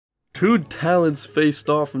Two talents faced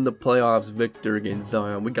off in the playoffs. Victor against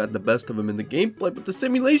Zion. We got the best of him in the gameplay, but the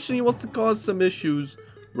simulation, he wants to cause some issues.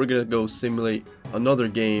 We're gonna go simulate another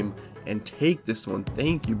game and take this one.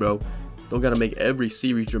 Thank you, bro. Don't gotta make every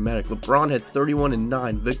series dramatic. LeBron had 31 and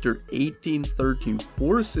 9. Victor 18, 13.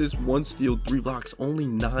 4 assists, 1 steal, 3 blocks, only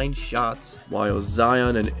 9 shots. While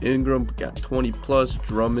Zion and Ingram got 20 plus.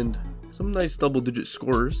 Drummond, some nice double-digit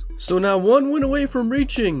scorers. So now 1 win away from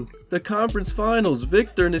reaching the conference finals.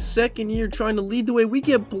 Victor in his second year trying to lead the way. We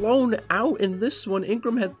get blown out in this one.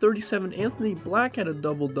 Ingram had 37. Anthony Black had a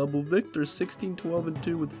double-double. Victor 16, 12, and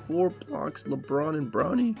 2 with 4 blocks. LeBron and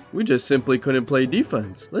Brownie. We just simply couldn't play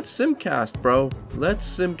defense. Let's simcast, bro. Let's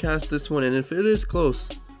simcast this one. And if it is close,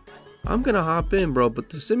 I'm gonna hop in, bro. But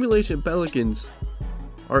the simulation Pelicans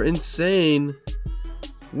are insane.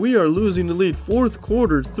 We are losing the lead. Fourth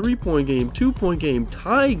quarter, 3-point game, 2-point game,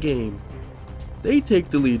 tie game. They take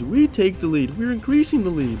the lead. We take the lead. We're increasing the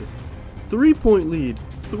lead. 3-point lead.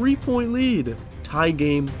 3-point lead. Tie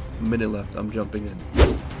game. Minute left. I'm jumping in.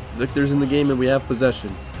 Victor's in the game and we have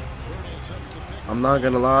possession. I'm not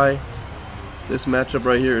going to lie. This matchup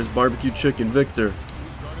right here is barbecue chicken. Victor.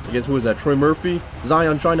 Against who is that? Troy Murphy?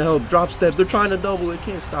 Zion trying to help. Drop step. They're trying to double. They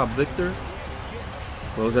can't stop Victor.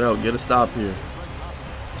 Close it out. Get a stop here.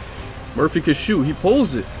 Murphy could shoot. He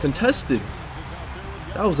pulls it. Contested.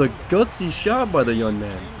 That was a gutsy shot by the young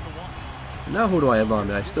man. Now who do I have on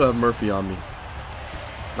me? I still have Murphy on me.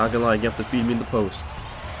 Not gonna lie, you have to feed me in the post.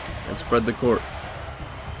 And spread the court.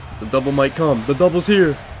 The double might come. The double's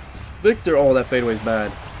here. Victor. Oh, that fadeaway's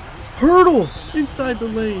bad. Hurdle! Inside the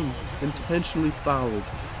lane. Intentionally fouled.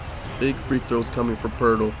 Big free throws coming for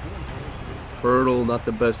Pirtle. Pirtle, not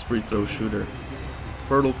the best free throw shooter.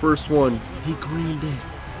 Pirtle, first one. He greened it.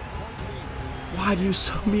 Why do you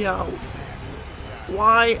sub me out?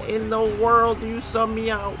 Why in the world do you sub me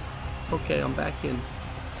out? Okay, I'm back in.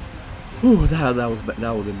 Whew, that was bad.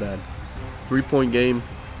 That would have been bad. 3-point game.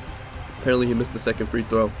 Apparently he missed the second free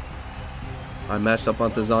throw. I matched up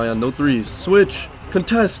onto Zion. No threes. Switch.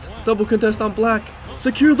 Contest. Double contest on Black.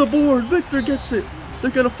 Secure the board. Victor gets it.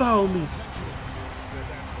 They're gonna foul me.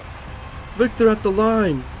 Victor at the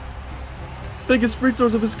line. Biggest free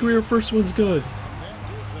throws of his career. First one's good.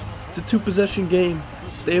 It's a 2-possession game.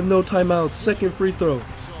 They have no timeouts. Second free throw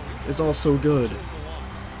is also good.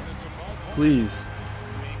 Please.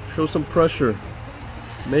 Show some pressure.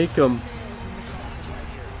 Make them.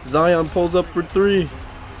 Zion pulls up for 3.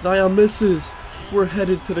 Zion misses. We're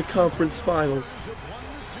headed to the conference finals.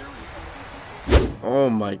 Oh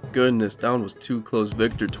my goodness. That one was too close.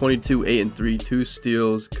 Victor 22, 8, and 3. 2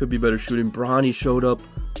 steals. Could be better shooting. Bronny showed up.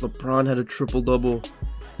 LeBron had a triple-double.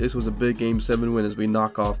 This was a big Game 7 win as we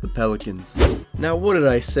knock off the Pelicans. Now, what did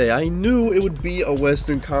I say? I knew it would be a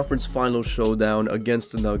Western Conference Finals showdown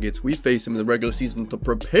against the Nuggets. We faced them in the regular season to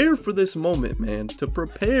prepare for this moment, man. To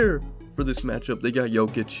prepare for this matchup. They got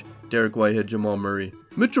Jokic, Derek Whitehead, Jamal Murray,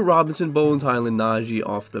 Mitchell Robinson, Bones Highland, Najee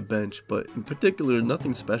off the bench, but in particular,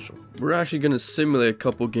 nothing special. We're actually going to simulate a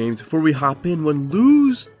couple games before we hop in. When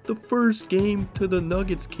lose the first game to the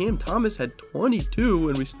Nuggets, Cam Thomas had 22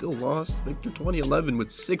 and we still lost. Victor 2011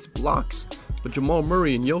 with 6 blocks. But Jamal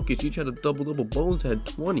Murray and Jokic each had a double-double. Bones had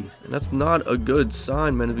 20. And that's not a good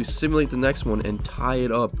sign, man, as we simulate the next one and tie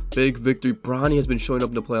it up. Big victory. Bronny has been showing up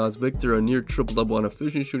in the playoffs. Victor, a near triple-double on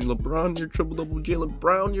efficient shooting. LeBron, near triple-double. Jaylen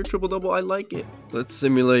Brown, near triple-double. I like it. Let's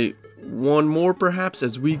simulate one more, perhaps,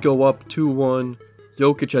 as we go up 2-1.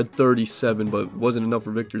 Jokic had 37, but wasn't enough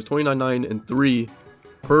for Victor's 29, 9, and 3.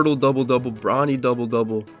 Pirtle, double-double. Bronny,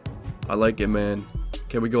 double-double. I like it, man.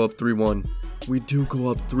 Can we go up 3-1? We do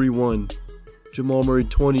go up 3-1. Jamal Murray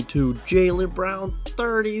 22, Jaylen Brown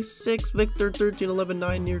 36, Victor 13, 11,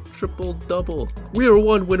 9 near triple-double. We are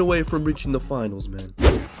 1 win away from reaching the finals, man.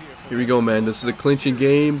 Here we go, man. This is a clinching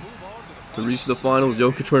game to reach the finals.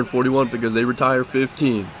 Jokic turned 41 because they retire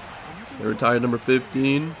 15. They retired number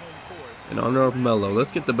 15 in honor of Melo.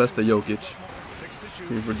 Let's get the best of Jokic.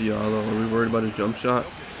 Screen for Diallo. Are we worried about his jump shot?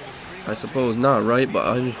 I suppose not, right? But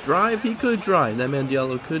on his drive, he could drive. That man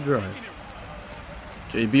Diallo could drive.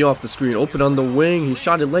 JB off the screen, open on the wing. He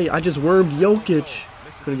shot it late. I just wormed Jokic.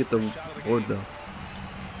 Couldn't get the board though.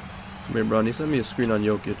 Come here, Bronny. Send me a screen on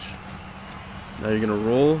Jokic. Now you're gonna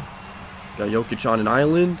roll. Got Jokic on an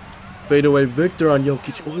island. Fade away Victor on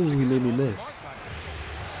Jokic. Oh, he made me miss.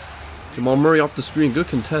 Jamal Murray off the screen. Good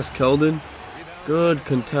contest, Keldon. Good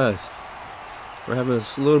contest. We're having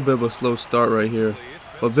a little bit of a slow start right here.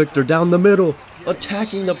 But Victor down the middle.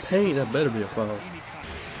 Attacking the paint. That better be a foul.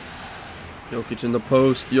 Jokic in the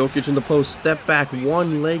post. Jokic in the post. Step back.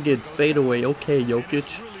 One-legged fadeaway. Okay,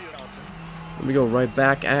 Jokic. Let me go right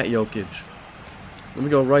back at Jokic. Let me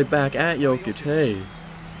go right back at Jokic. Hey.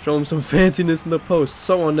 Show him some fanciness in the post.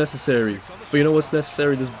 So unnecessary. But you know what's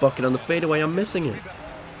necessary? This bucket on the fadeaway. I'm missing it.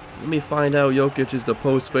 Let me find out. Jokic is the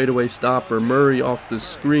post fadeaway stopper. Murray off the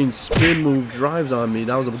screen. Spin move. Drives on me.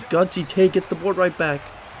 That was a gutsy take. Gets the board right back.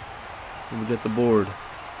 Let me get the board.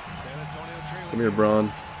 Come here,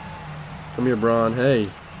 Bron. Come here, Bron. Hey.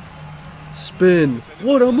 Spin.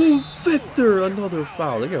 What a move. Victor. Another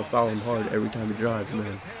foul. They're going to foul him hard every time he drives,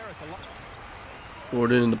 man.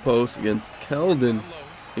 Gordon in the post against Keldon.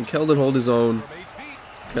 Can Keldon hold his own?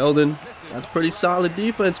 Keldon. That's pretty solid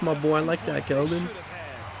defense, my boy. I like that, Keldon.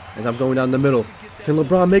 As I'm going down the middle. Can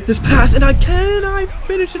LeBron make this pass? And I can. I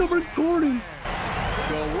finish it over Gordon.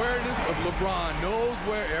 The awareness of LeBron knows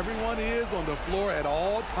where everyone is on the floor at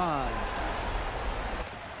all times.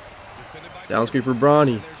 Down screen for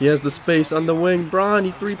Bronny. He has the space on the wing.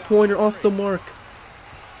 Bronny, three-pointer off the mark.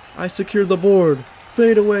 I secure the board.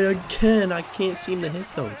 Fade away again. I can't seem to hit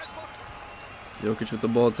those. Jokic with the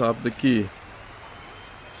ball top of the key.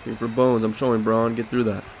 Screen for Bones. I'm showing Bron. Get through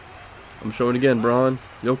that. I'm showing again, Bron.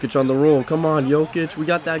 Jokic on the roll. Come on, Jokic. We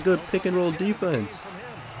got that good pick and roll defense.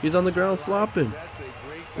 He's on the ground flopping.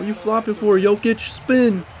 What are you flopping for, Jokic?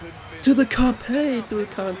 Spin to the cup. Hey, through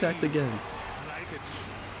contact again.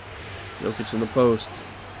 Jokic in the post.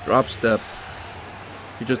 Drop step.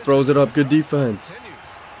 He just throws it up. Good defense.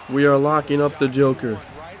 We are locking up the Joker.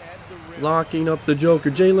 Locking up the Joker.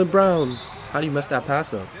 Jaylen Brown. How do you mess that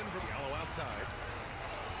pass up?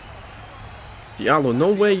 Diallo,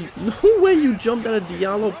 no way you jumped at a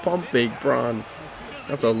Diallo pump fake, Bron.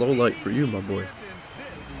 That's a low light for you, my boy.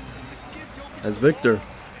 As Victor.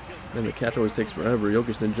 Man, the catch always takes forever.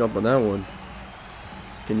 Jokic didn't jump on that one.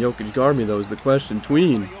 Can Jokic guard me, though, is the question.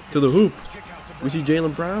 Tween to the hoop. We see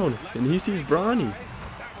Jaylen Brown, and he sees Bronny.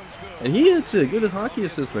 And he hits it. Good hockey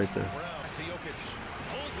assist right there.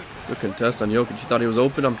 Good contest on Jokic. He thought he was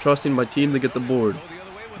open. I'm trusting my team to get the board.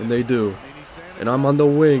 And they do. And I'm on the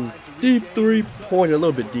wing. Deep three-pointer. A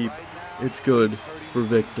little bit deep. It's good for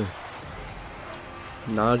Victor.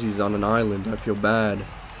 Najee's on an island. I feel bad.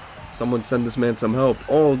 Someone send this man some help.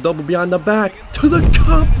 Oh, double behind the back. To the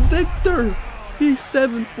cup. Victor. He's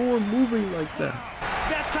 7'4", moving like that.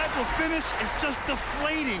 That type of finish is just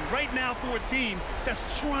deflating right now for a team that's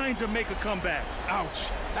trying to make a comeback. Ouch.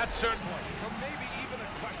 That's certainly. Or maybe even a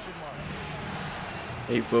question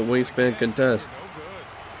mark. 8-foot wingspan contest.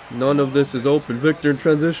 None of this is open. Victor in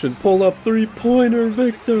transition. Pull up three-pointer.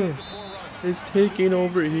 Victor is taking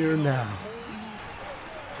over here now.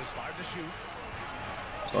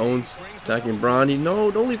 Bones attacking Bronny. No,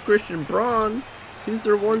 don't leave Christian Braun. He's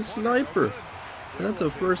their one sniper. And that's a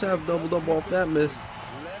first half double-double off that miss.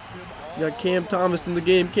 You got Cam Thomas in the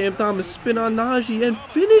game. Cam Thomas spin on Najee and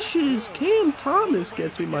finishes. Cam Thomas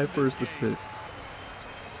gets me my first assist.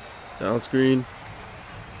 Down screen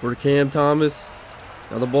for Cam Thomas.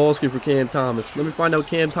 Now the ball screen for Cam Thomas. Let me find out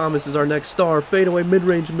Cam Thomas is our next star. Fadeaway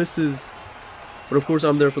mid-range misses. But of course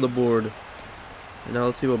I'm there for the board. And now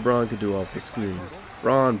let's see what Braun could do off the screen.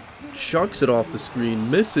 Braun chucks it off the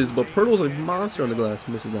screen. Misses, but Pirtle's a monster on the glass.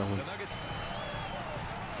 Misses that one.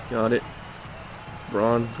 Got it.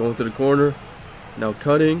 Braun going to the corner. Now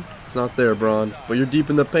cutting. It's not there, Braun. But you're deep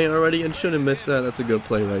in the paint already and shouldn't miss that. That's a good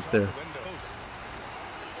play right there.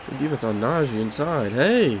 Good defense on Najee inside.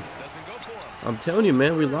 Hey. I'm telling you,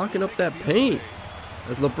 man. We're locking up that paint.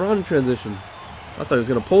 As LeBron in transition. I thought he was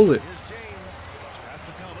going to pull it.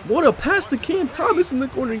 What a pass to Cam Thomas in the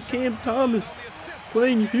corner. Cam Thomas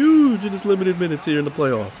playing huge in his limited minutes here in the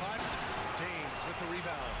playoffs.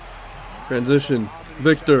 Transition.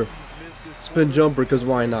 Victor. Spin jumper, because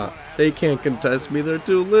why not? They can't contest me. They're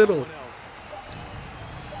too little.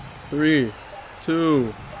 3,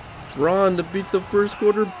 2. Braun to beat the first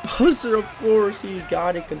quarter buzzer. Of course, he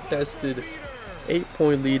got it contested.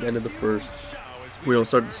 8-point lead, end of the first. We don't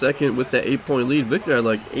start the second with that 8-point lead. Victor had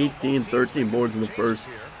like 18, 13 boards in the first.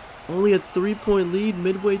 Only a 3-point lead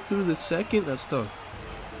midway through the second. That's tough.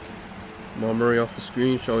 Jamal Murray off the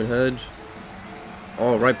screen, showing hedge.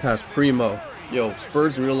 Oh, right past Primo. Yo,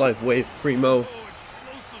 Spurs in real life wave Primo.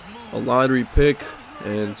 A lottery pick.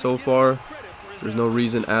 And so far, there's no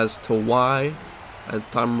reason as to why at the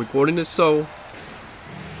time I'm recording this. So,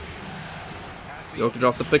 Jokic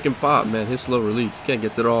off the pick and pop. Man, his slow release. Can't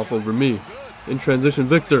get that off over me. In transition,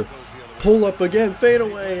 Victor. Pull up again. Fade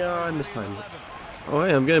away. I missed time. Oh,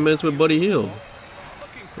 hey, I'm getting minutes with Buddy Hield.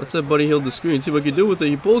 Let's let Buddy Hield the screen. See what he can do with it.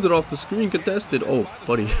 He pulled it off the screen. Contested. Oh,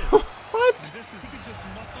 Buddy. What?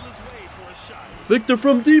 Victor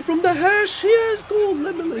from deep from the hash. He has goal.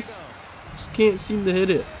 Limitless. Just can't seem to hit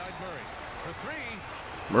it.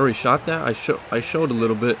 Murray shot that. I showed a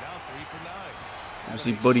little bit. You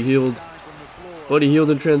see Buddy Hield. Buddy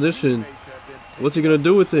Hield in transition. What's he gonna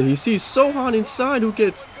do with it? He sees Sohan inside who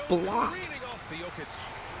gets blocked.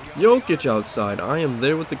 Jokic outside. I am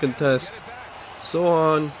there with the contest.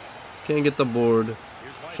 Sohan can't get the board.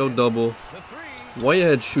 Show double.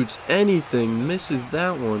 Whitehead shoots anything. Misses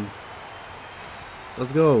that one.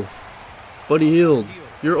 Let's go. Buddy Hield.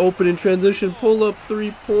 You're open in transition. Pull up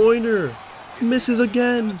three-pointer. Misses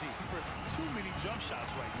again.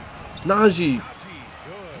 Najee.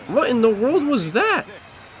 What in the world was that?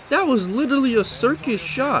 That was literally a circus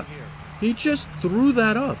shot. He just threw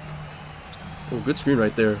that up. Oh, good screen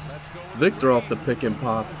right there. Victor off the pick and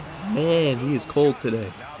pop. Man, he is cold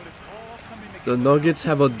today. The Nuggets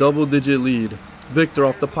have a double-digit lead. Victor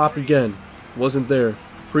off the pop again. Wasn't there.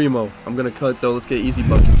 Primo. I'm going to cut, though. Let's get easy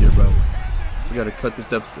buckets here, bro. We got to cut this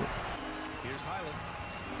deficit.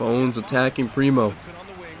 Bones attacking Primo.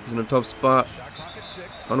 He's in a tough spot.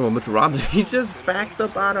 I don't know what Mitchell Robinson. He just backed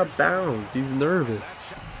up out of bounds. He's nervous.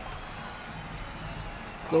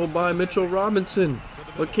 Slow by Mitchell Robinson.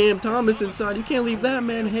 But Cam Thomas inside. You can't leave that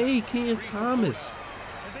man. Hey, Cam Thomas.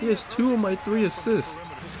 He has 2 of my 3 assists.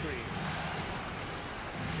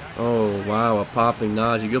 Oh, wow. A popping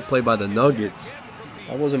Najee. Good play by the Nuggets.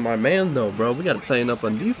 That wasn't my man, though, bro. We got to tighten up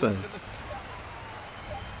on defense.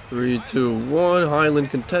 3, 2, 1. Highland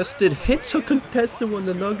contested. Hits a contested when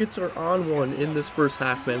the Nuggets are on one in this first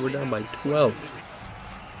half, man. We're down by 12.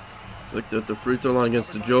 Looked at the free throw line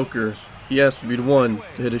against the Joker. He has to be the one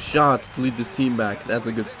to hit his shots to lead this team back. That's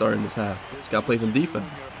a good start in this half. Just got to play some defense.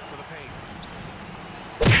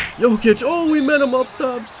 Jokic. Oh, we met him up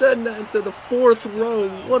top. Send that to the 4th row.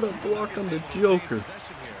 What a block on the Joker.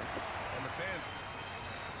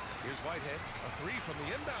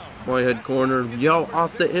 Whitehead corner. Yo,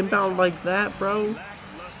 off the inbound like that, bro.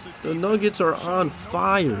 The Nuggets are on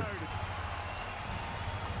fire.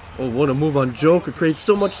 Oh, what a move on Joker. Creates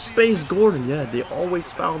so much space. Gordon. Yeah, they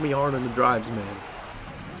always foul me hard on the drives, man.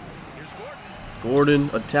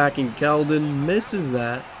 Gordon attacking Keldon. Misses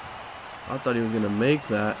that. I thought he was going to make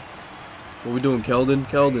that. What are we doing, Keldon?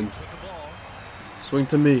 Keldon. Swing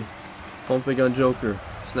to me. Pump fake on Joker.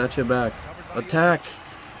 Snatch it back. Attack.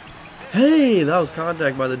 Hey, that was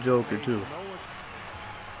contact by the Joker, too.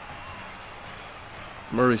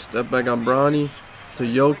 Murray step back on Bronny to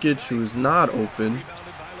Jokic, who's not open.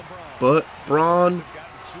 But Braun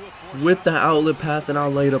with the outlet pass and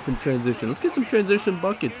I'll lay it up in transition. Let's get some transition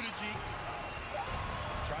buckets.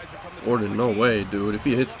 Gordon, no way, dude. If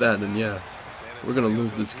he hits that, then yeah, we're going to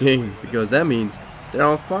lose this game because that means they're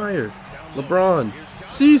on fire. LeBron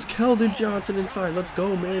sees Keldon Johnson inside. Let's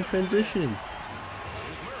go, man. Transition.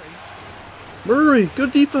 Murray,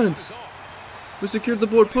 good defense. We secured the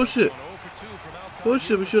board. Push it.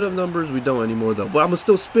 Push it. We should have numbers. We don't anymore, though. But I'm going to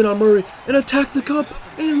still spin on Murray and attack the cup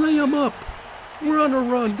and lay him up. We're on a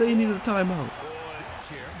run. They need a timeout.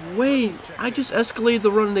 Wait, I just escalated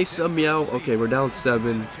the run and they subbed me out. Okay, we're down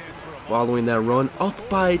 7. Following that run, up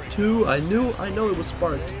by 2. I know it was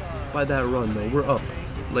sparked by that run, though. We're up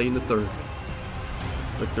late in the 3rd.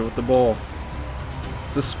 Victor with the ball.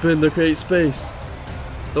 The spin to create space.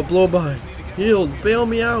 The blow by. Hield, bail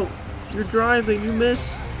me out. You're driving. You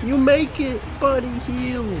miss. You make it, buddy.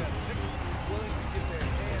 Hield.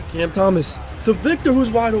 Cam Thomas to Victor, who's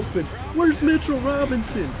wide open. Where's Mitchell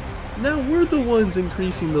Robinson? Now we're the ones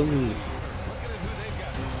increasing the lead.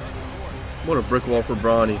 What a brick wall for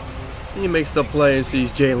Bronny. He makes the play and sees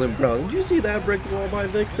Jaylen Brown. Did you see that brick wall by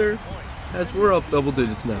Victor? As we're up double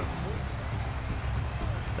digits now.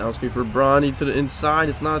 Now screen for Bronny to the inside.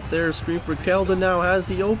 It's not there. Screen for Keldon now has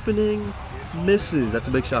the opening. Misses. That's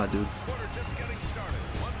a big shot, dude.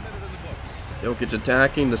 Jokic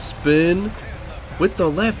attacking the spin with the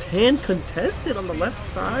left hand contested on the left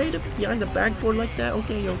side behind the backboard like that.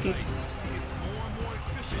 Okay, Jokic.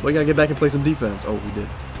 We gotta get back and play some defense. Oh, we did.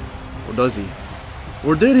 Or does he?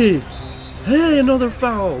 Or did he? Hey, another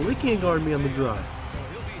foul. They can't guard me on the drive.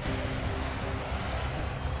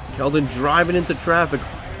 Keldon driving into traffic.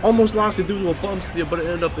 Almost lost it due to a bump steal, but it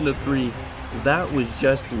ended up in a 3. That was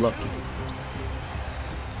just lucky.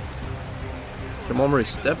 Jamal Murray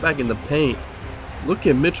step back in the paint. Look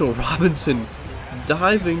at Mitchell Robinson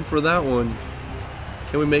diving for that one.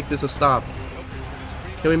 Can we make this a stop?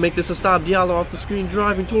 Can we make this a stop? Diallo off the screen,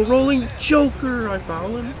 driving to a rolling Joker. I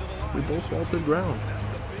foul him. We both fall to the ground.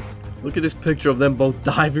 Look at this picture of them both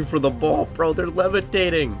diving for the ball, bro. They're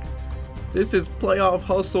levitating. This is playoff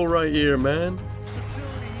hustle right here, man.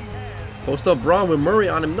 Post up Braun with Murray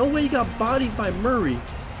on him. No way he got bodied by Murray.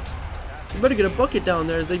 You better get a bucket down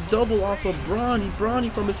there as they double off of Bronny.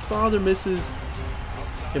 Bronny from his father misses.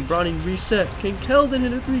 Can Bronny reset? Can Keldon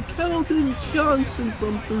hit a 3? Keldon Johnson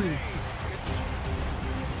from 3.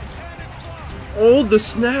 Oh, the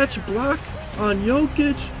snatch block on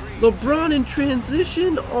Jokic. LeBron in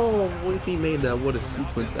transition. Oh, if he made that, what a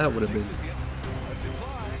sequence that would have been.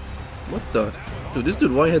 What the? Dude, this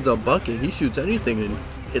dude Whitehead's a bucket. He shoots anything, and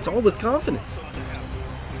it's all with confidence.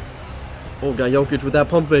 Oh, got Jokic with that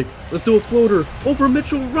pump fake. Let's do a floater over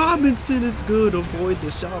Mitchell Robinson. It's good. Avoid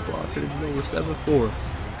the shot blocker. We're 7-4.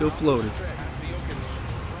 Good floater.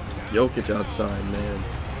 Jokic outside, man.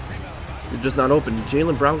 You're just not open.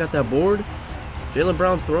 Jaylen Brown got that board. Jaylen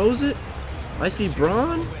Brown throws it. I see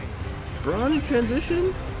Braun. Braun in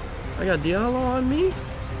transition. I got Diallo on me.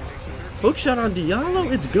 Hook shot on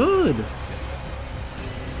Diallo. It's good.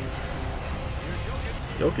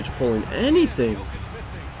 Jokic pulling anything.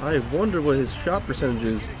 I wonder what his shot percentage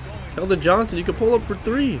is. Keldon Johnson, you can pull up for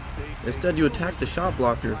 3. Instead, you attack the shot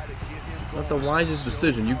blocker. Not the wisest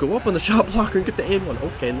decision. You go up on the shot blocker and get the and one.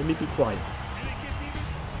 Okay, let me be quiet.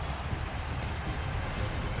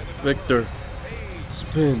 Victor.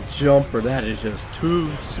 Spin jumper. That is just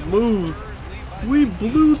too smooth. We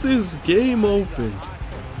blew this game open.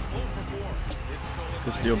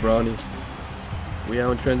 Good steal, Bronny. We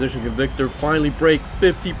out in transition. Can Victor finally break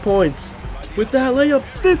 50 points? With that layup,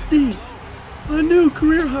 50! A new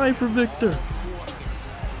career high for Victor.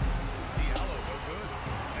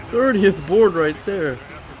 30th board right there.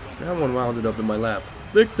 That one wounded up in my lap.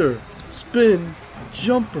 Victor, spin,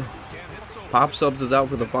 jumper. Pop subs is out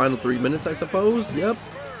for the final 3 minutes, I suppose. Yep.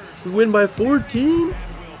 We win by 14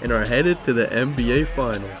 and are headed to the NBA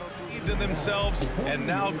Finals. To themselves, and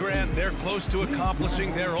now, Grant, they're close to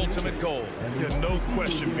accomplishing their ultimate goal. Yeah, no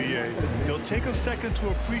question, BA. They'll take a second to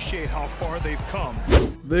appreciate how far they've come.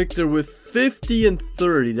 Victor with 50 and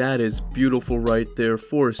 30. That is beautiful right there.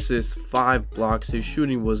 4 assists, 5 blocks. His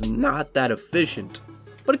shooting was not that efficient,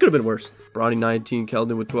 but it could have been worse. Bronny 19,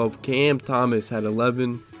 Keldon with 12. Cam Thomas had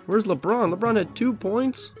 11. Where's LeBron? LeBron had 2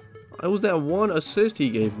 points. It was that 1 assist he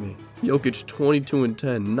gave me. Jokic 22 and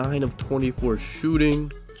 10. 9 of 24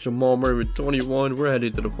 shooting. Jamal Murray with 21. We're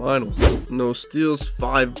headed to the finals. No steals,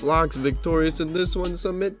 5 blocks. Victorious in this one.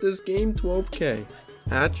 Submit this game, 12K.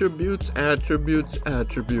 Attributes, attributes,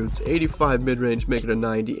 attributes. 85 mid-range, make it a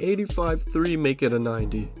 90. 85 3, make it a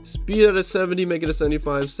 90. Speed at a 70, make it a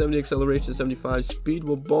 75. 70 acceleration, 75. Speed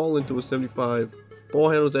will ball into a 75. Ball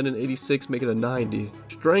handles at an 86, make it a 90.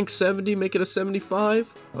 Strength 70, make it a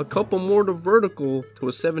 75. A couple more to vertical to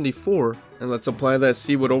a 74. And let's apply that,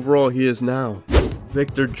 see what overall he is now.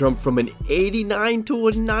 Victor jumped from an 89 to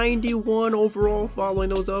a 91 overall following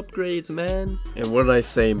those upgrades, man. And what did I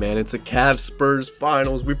say, man? It's a Cavs Spurs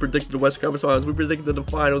finals. We predicted the Western Conference finals. We predicted the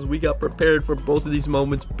finals. We got prepared for both of these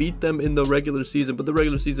moments. Beat them in the regular season, but the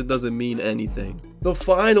regular season doesn't mean anything. The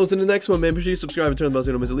finals in the next one, man. Be sure you subscribe and turn the bell so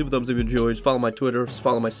you don't miss it. Leave a thumbs up if you enjoyed. Follow my Twitter.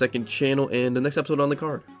 Follow my second channel and the next episode on the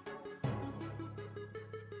card.